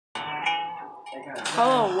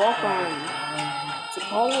Hello, welcome to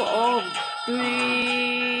Call of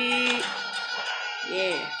Duty.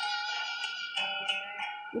 Yeah.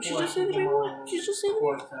 What you just say to me? What you just say to me?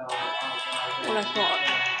 What I thought.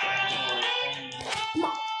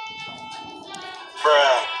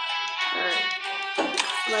 Bruh. Alright.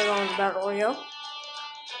 Let's go on to Battle Royale.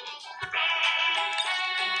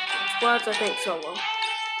 Squads, I think solo.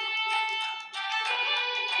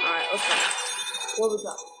 Alright, let's go. What we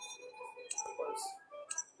got?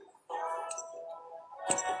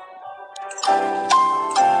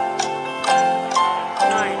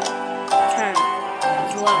 Nine, 10,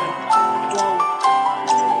 11, 12.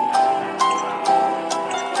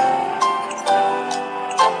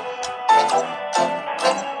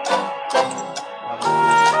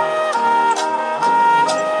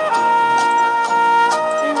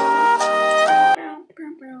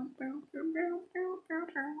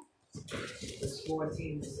 It's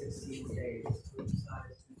 14 to 16 days.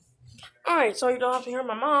 Alright, so you don't have to hear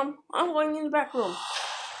my mom. I'm going in the back room.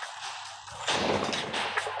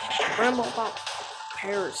 Ramble about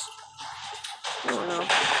Paris. I don't know.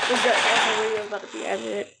 This video is about to be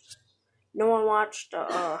edited. No one watched the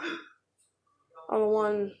other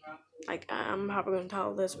one. Like, I'm probably gonna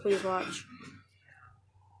tell this. Please watch.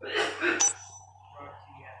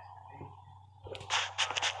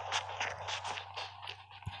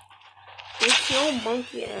 It's your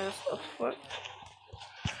monkey ass. The fuck?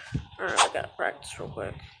 Alright, I gotta practice real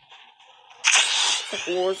quick. It's like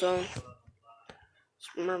Warzone.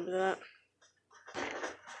 Just remember that.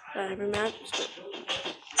 That heavy match.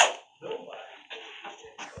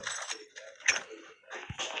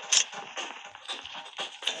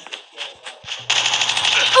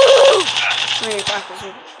 I need to practice for a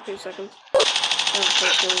few seconds. That'll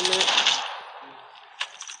take 20 minutes.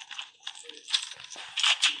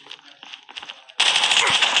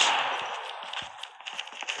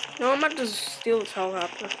 No, I'm about to steal this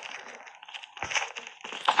helicopter.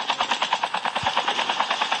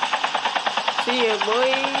 See ya,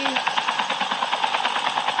 boy.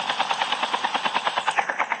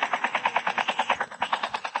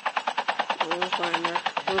 I'm gonna find her.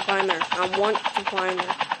 I'm gonna find her. I want to find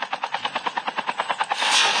her.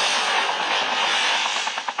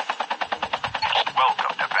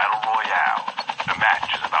 Welcome to Battle Royale. The match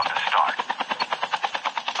is about to start.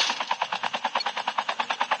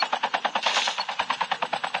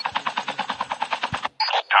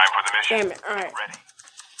 Time for the mission. Damn it, alright. Ready.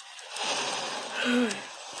 I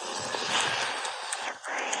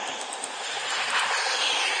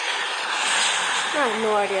have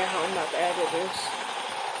no idea how I'm about to edit this.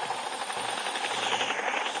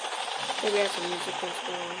 Maybe I have some music that's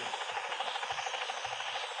going on.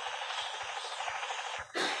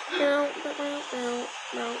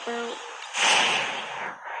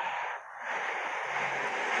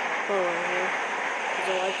 Oh, right here. Is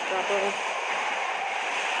it like drop button?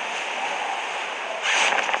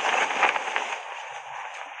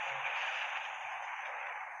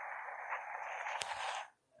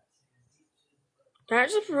 Can I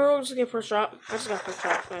just get first drop? I just got first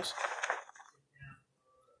drop. Nice.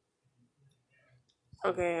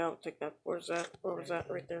 Okay, I'll take that. Where's that? Where was that?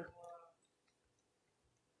 Right there.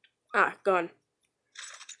 Ah, gun.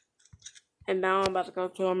 And now I'm about to go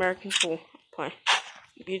to American school. Play.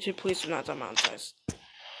 YouTube, please do not demonetize.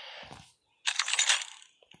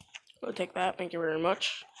 I'll take that. Thank you very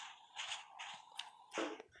much.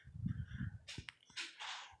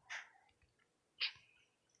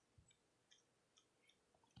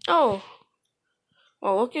 Oh.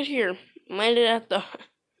 Well, look at here. Landed at the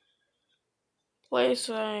place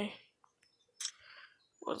I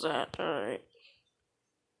was at. Alright.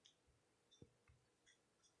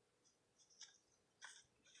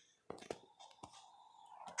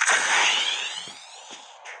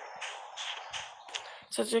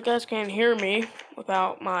 Since you guys can't hear me with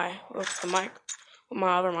the mic, with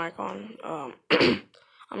my other mic on,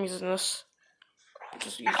 I'm using this. I'm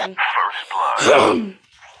just using First blood.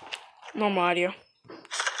 normal audio.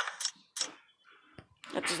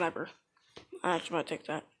 That's a sniper. I actually might take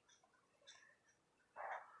that.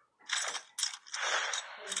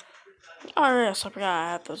 Oh yes, I forgot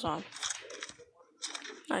I had those on.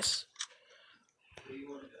 Nice.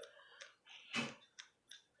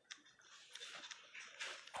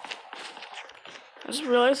 I just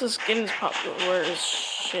realized this skin is popular as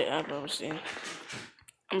shit I've ever seen.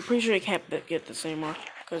 I'm pretty sure you can't get this anymore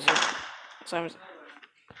because of Simon's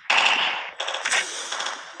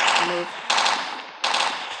move.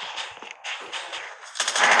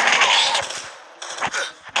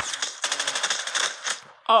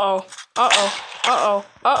 Uh-oh.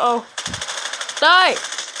 Die!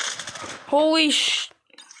 Holy sh...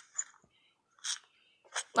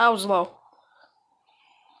 That was low.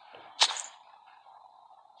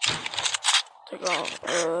 Take off.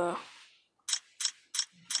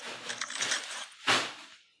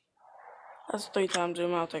 That's 3 times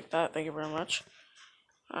zoom. I'll take that. Thank you very much.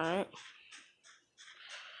 Alright.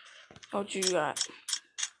 What you got?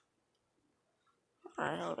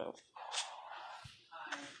 Alright, hold up.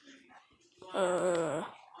 Where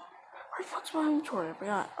the fuck's my inventory? I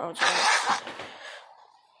forgot. Oh, it's right.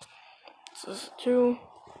 This is a 2.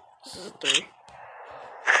 This is a 3.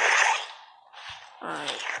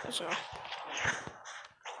 Alright, let's go.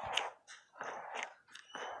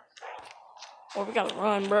 Oh, we gotta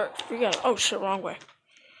run, bro. We gotta. Oh shit, wrong way.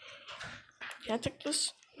 Can I take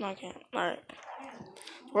this? No, I can't. Alright.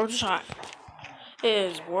 Worth a shot. It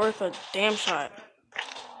is worth a damn shot.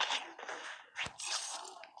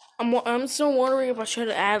 I'm still wondering if I should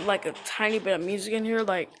add like a tiny bit of music in here,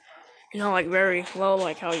 like, you know, like very low,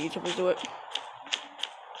 like how YouTubers do it.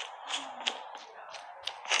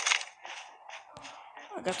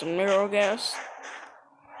 I got some mirror gas.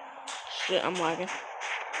 Shit, I'm lagging.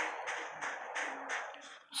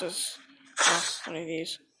 Just one of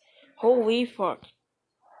these. Holy fuck!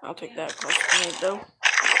 I'll take that cross though.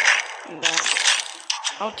 And that.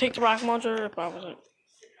 I'll take the rocket launcher if I wasn't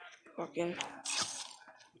fucking.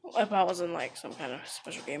 If I was in like some kind of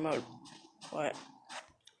special game mode, but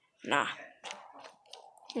nah,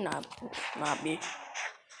 not be.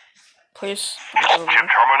 Please. Chip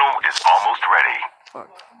terminal is almost ready. Fuck.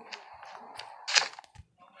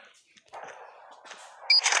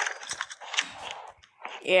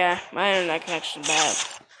 Yeah, my internet connection's bad.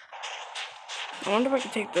 I wonder if I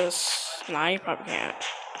can take this. Nah, you probably can't.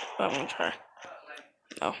 But I'm gonna try.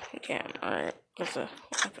 No, you can't. Alright, that's a.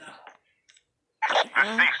 The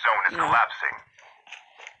safe zone is collapsing.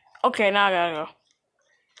 Okay, now I gotta go.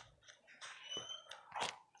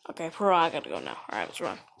 Okay, Pro, I gotta go now. Alright, let's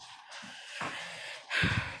run.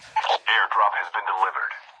 Airdrop has been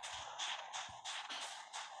delivered.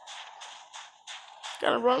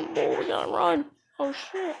 Gotta run, boy, we gotta run. Oh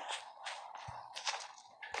shit.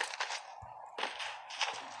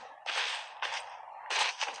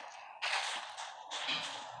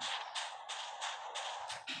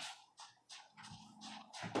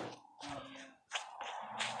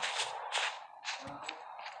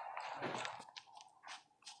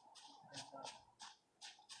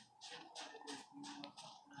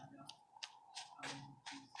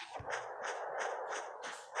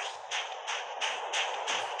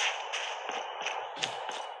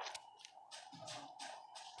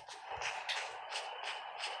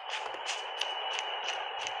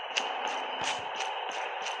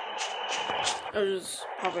 There's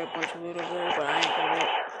probably a bunch of loot over there, but I ain't gonna loot.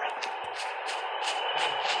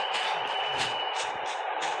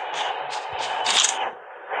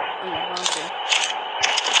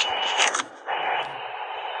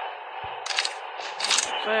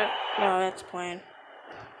 No, that's plain.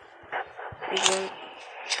 We good.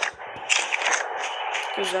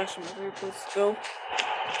 This is actually my favorite place to go.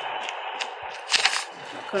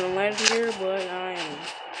 I couldn't land here, but I am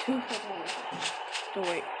too fucking to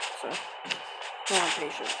wait, so I'm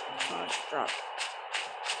patient. So I just drop.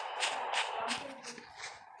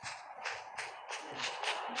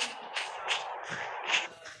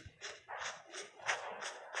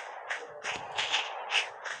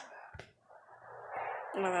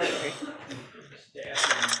 Oh my god, okay.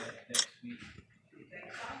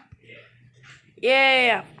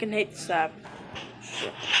 Yeah, I can hate the stab.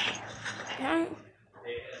 Shit. Yeah.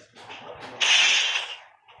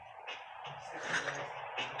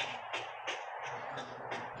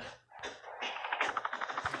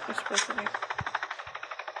 What's supposed to be?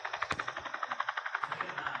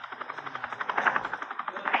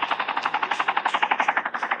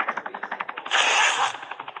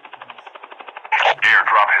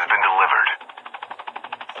 Airdrop has been delivered.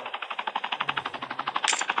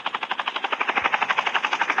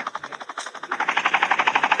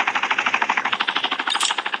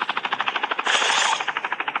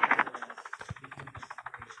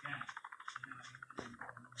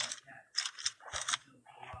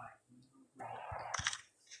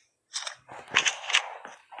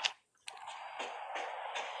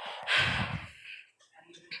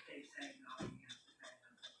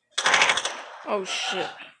 Oh shit.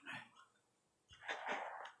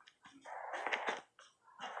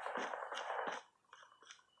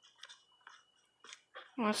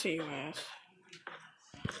 I see you guys.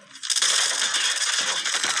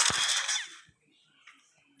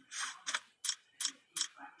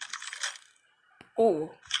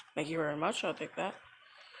 Oh, thank you very much. I'll take that.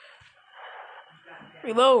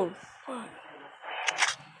 Reload. Fuck.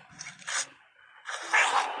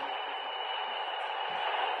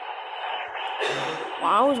 Well,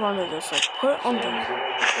 I always wanted this, like, put on the...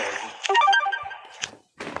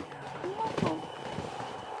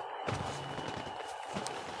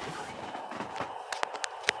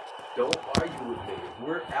 Don't argue with me. If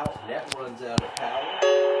we're out, net runs out of power.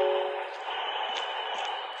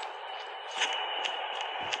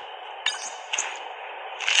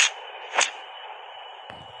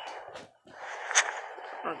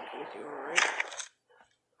 I'm with you, alright?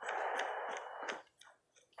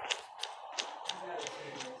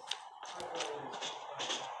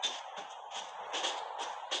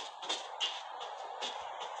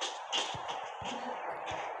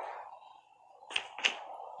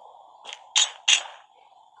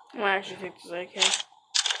 I'm gonna actually take this AK.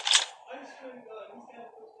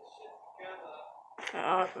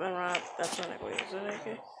 Oh, that's not it. Wait, is that AK?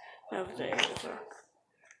 No, it's AK, sorry.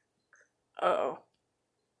 Uh-oh.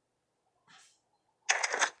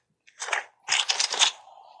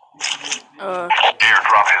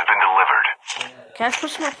 Airdrop has been delivered. Can I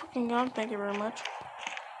push my fucking gun? Thank you very much.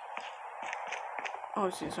 Oh,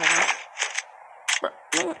 see, sorry. Bro,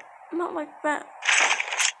 no, not like that.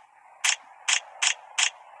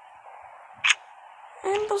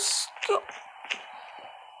 And the skill.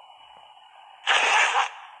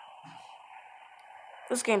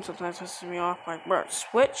 This game sometimes pisses me off. Like, bro,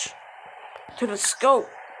 switch to the scope.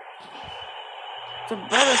 It's a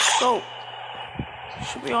better scope.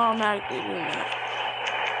 Should be automatically doing that.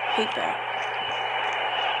 Hate that.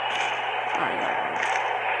 Alright,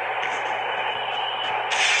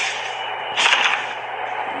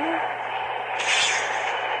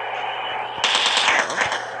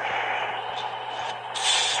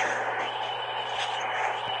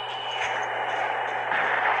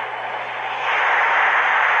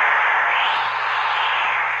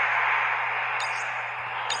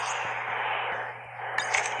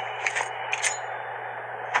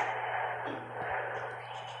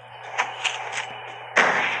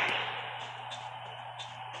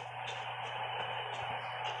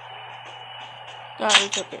 God, we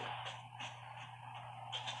took it.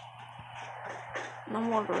 And I'm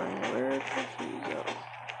wondering, where did he go?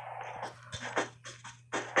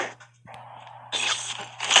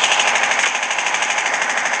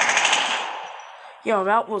 Yo,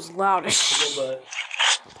 that was loud as shit.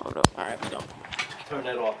 Hold up. Alright, we go. Turn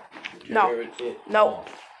that off. No. No. Off.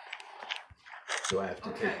 Do I have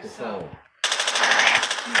to take the phone?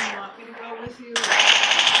 Do you want me to go with you?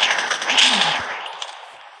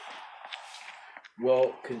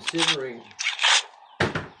 Well, considering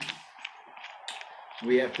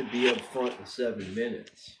we have to be up front in 7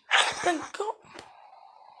 minutes. Then go.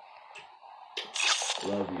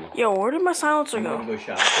 Love you. Yo, where did my silencer You go? want to go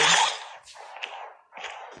shopping?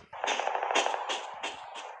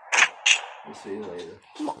 We'll see you later.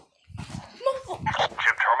 No.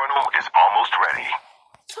 Chip terminal is almost ready.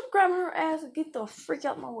 Stop grabbing her ass and get the freak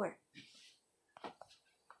out my way.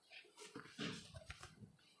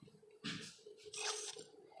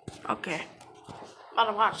 Okay. About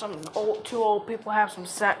to watch two old people have some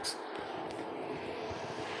sex.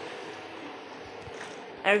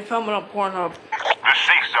 And we filming on Pornhub. The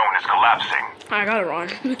safe zone is collapsing. I gotta run.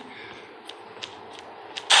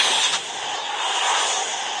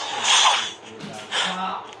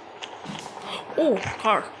 Oh,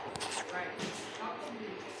 car.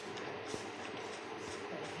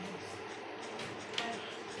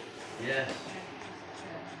 Yes.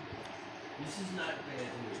 This is not bad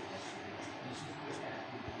news. This is what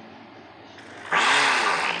happened.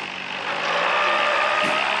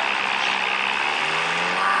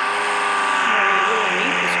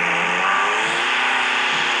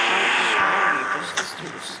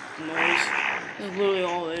 Noise. This is literally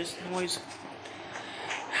all it is. Noise.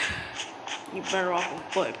 You better off with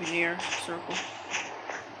foot up in the air. Circle.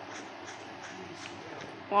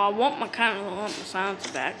 Well, I want my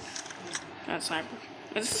silencer back. Not sniper.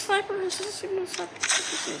 Is this a sniper? Is this a signal sniper? What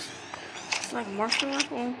is this? It's like a marksman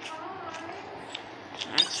rifle. I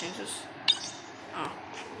have to change this. Oh.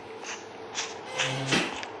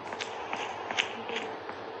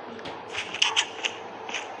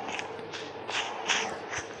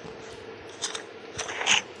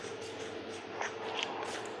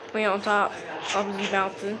 We on top of the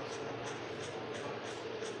mountain.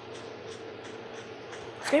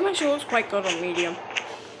 This game actually looks quite good on medium.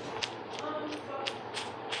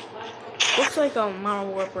 Looks like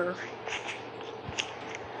Modern Warfare.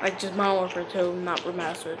 Like just Modern Warfare 2, not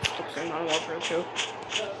remastered. It looks like Modern Warfare 2.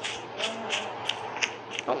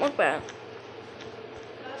 Don't look bad.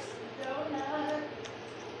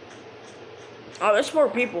 Oh, there's more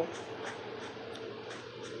people.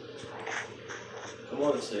 Come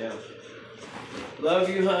on, Sam. Love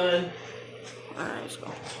you, hon. Alright, let's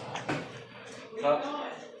go.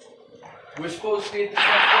 We're supposed to be at the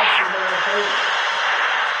front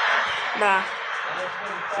Nah.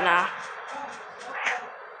 Nah.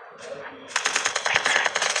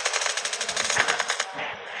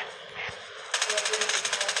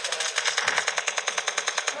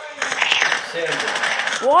 Sam.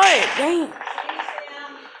 What? Dang.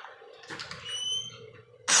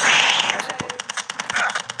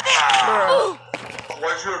 Bro.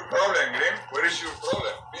 What's your problem, Grim? What is your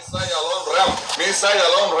problem? Missile alone ram. Missile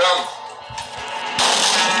alone ram.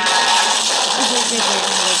 I think they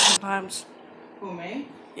play sometimes. Who, me?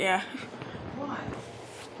 Yeah. Why?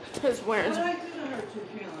 His wearing. What did I do to hurt your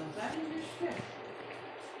feelings? I didn't do shit.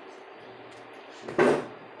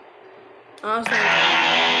 Honestly.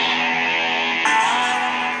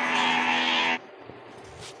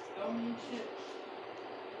 Don't mean shit.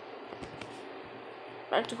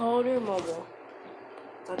 Back to Call of Duty Mobile.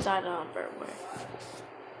 Outside on Fairway.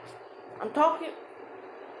 I'm talking.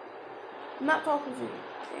 I'm not talking to you.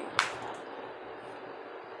 Okay.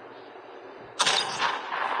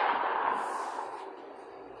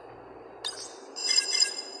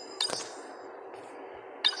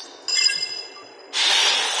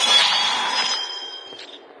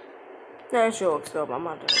 That sure looks dope. I'm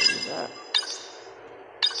not gonna use that.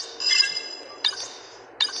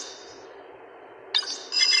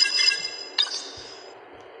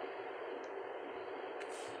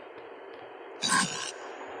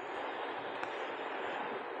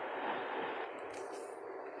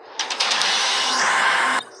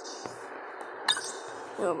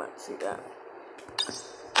 You might see that.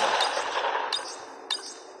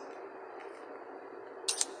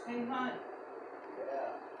 Hey, hon.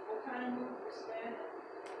 What kind of movies, man?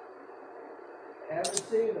 Haven't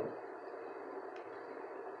seen them.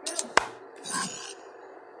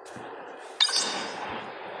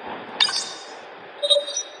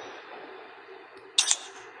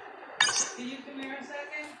 Can you come here a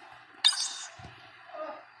second?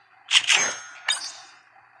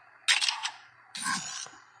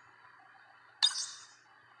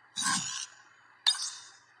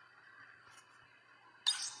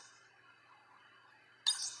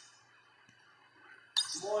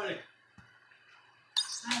 Morning.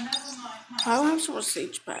 Never mind. I don't have so much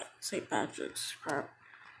St. Patrick's crap.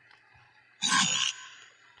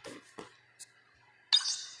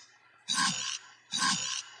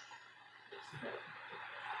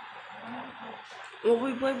 Well,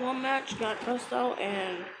 we played one match, got cussed out,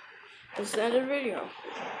 and it's the end of the video.